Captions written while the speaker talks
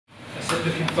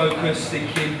looking focused,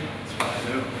 thinking.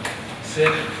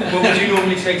 So, what would you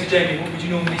normally say to Jamie? What would you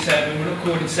normally say? I mean, we're not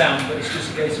recording sound, but it's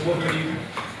just a case of what would you...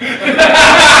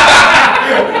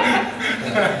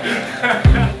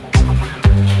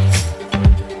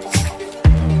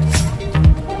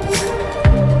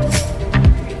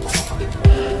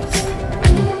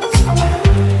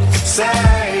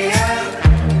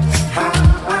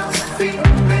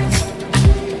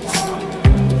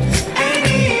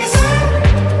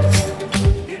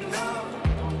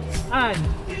 And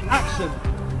action.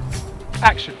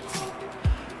 Action.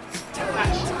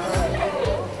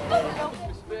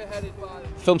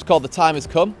 The film's called The Time Has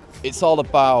Come. It's all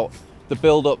about the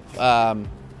build-up, the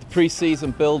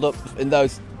pre-season build-up in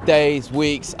those days,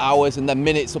 weeks, hours and then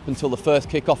minutes up until the first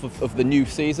kick-off of the new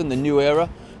season, the new era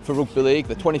for Rugby League,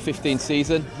 the 2015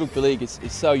 season. Rugby League is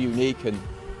so unique, and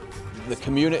the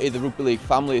community, the Rugby League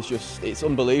family is just, it's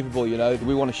unbelievable, you know.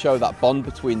 We want to show that bond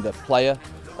between the player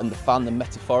and the fan, the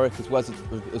metaphoric as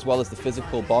well as the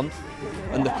physical bond,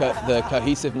 and the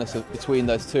cohesiveness between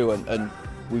those two. And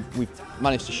we've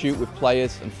managed to shoot with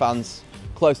players and fans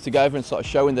close together and sort of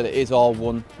showing that it is all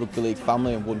one Rugby League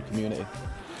family and one community.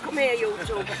 Come here, you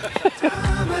two.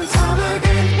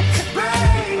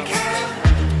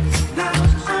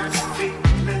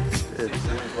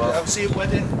 I'll see you at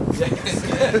wedding.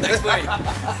 Next week.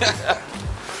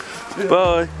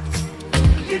 Bye.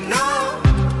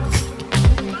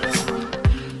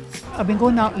 I've been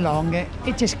going that long,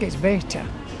 it just gets better.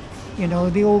 You know,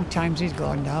 the old times is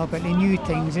gone now, but the new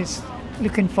things, it's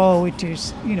looking forward to,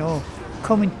 you know,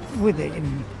 coming with it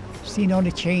and seeing all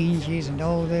the changes and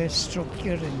all the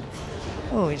structure, and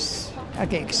I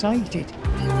get excited.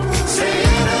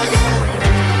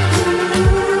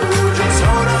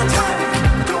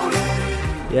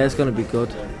 Yeah, it's going to be good.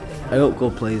 I hope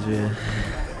God plays with you.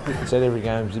 Like I said, every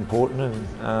game is important,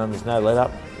 and there's no let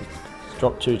up. It's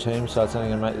dropped 2 teams, so it's only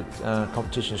going to make the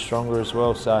competition stronger as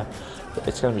well. So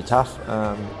it's going to be tough.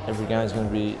 Every game is going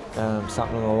to be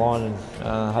something on the line, and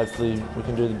hopefully we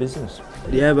can do the business.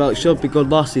 Yeah, well, it should be good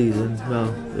last season.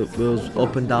 Well, it was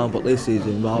up and down, but this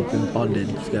season we've been bonding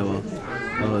together.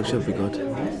 Well, it should be good.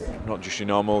 Not just your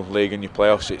normal league and your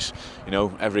playoffs. It's, you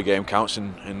know, every game counts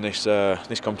in this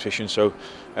this competition. So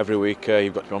every week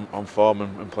you've got to be on form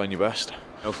and playing your best.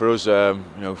 You know, for us, you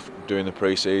know, doing the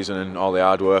pre-season and all the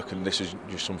hard work, and this is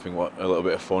just something a little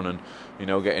bit of fun, and you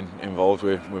know, getting involved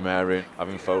with Mary,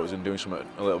 having photos and doing something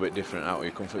a little bit different out of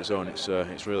your comfort zone. It's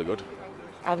really good.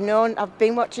 I've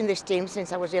been watching this team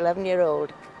since I was 11 years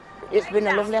old. It's been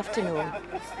a lovely afternoon,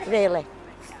 really.